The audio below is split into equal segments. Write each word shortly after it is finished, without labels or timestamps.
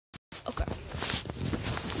Okay.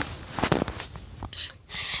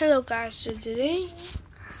 Hello guys, so today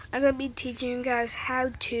I'm going to be teaching you guys how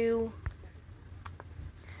to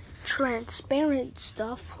transparent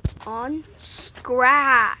stuff on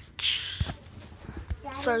Scratch.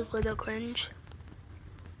 Sorry for the cringe.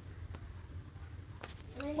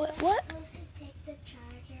 What? Supposed to take the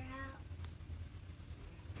charger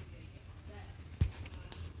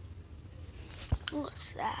out?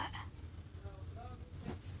 What's that?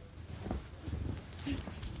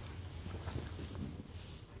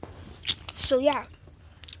 So yeah.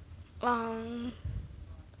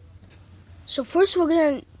 So first we're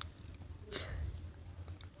gonna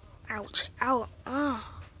ouch. Oh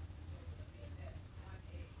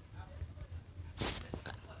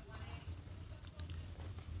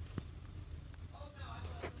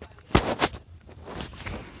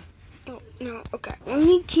no, okay. Let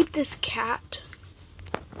me keep this cat.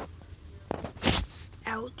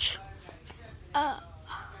 Ouch.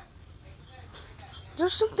 Is there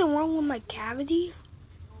something wrong with my cavity?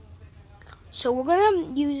 So we're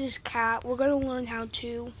gonna use this cat. We're gonna learn how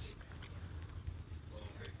to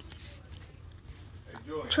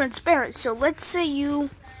transparent. So let's say you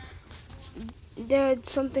did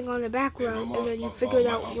something on the background and then you figured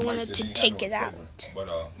out you wanted to take it out.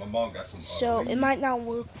 So it might not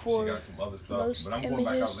work for most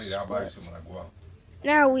images.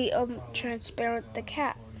 Now we transparent the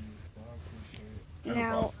cat.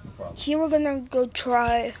 Now here we're gonna go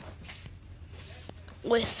try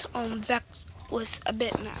with with a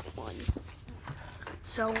bitmap one.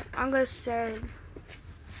 So I'm gonna say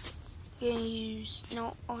we're gonna use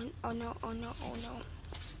no.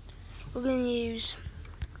 We're gonna use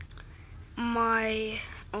my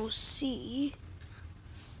OC.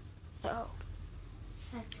 Oh,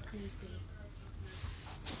 That's creepy.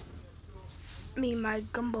 My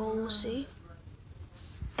Gumball OC.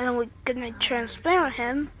 And then we're gonna transparent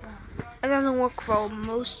him. It doesn't work for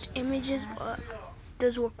most images, but it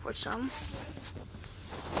does work for some.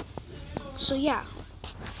 So yeah,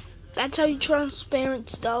 that's how you transparent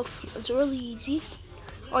stuff. It's really easy.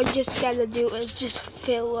 All you just gotta do is just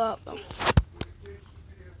fill up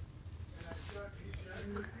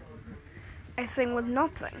a thing with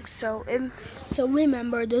nothing. So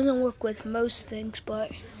remember, it doesn't work with most things,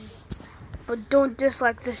 but don't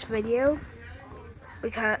dislike this video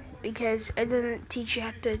because it doesn't teach you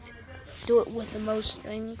how to do it with most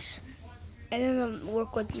things. It doesn't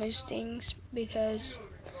work with most things because,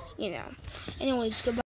 you know. Anyways, goodbye.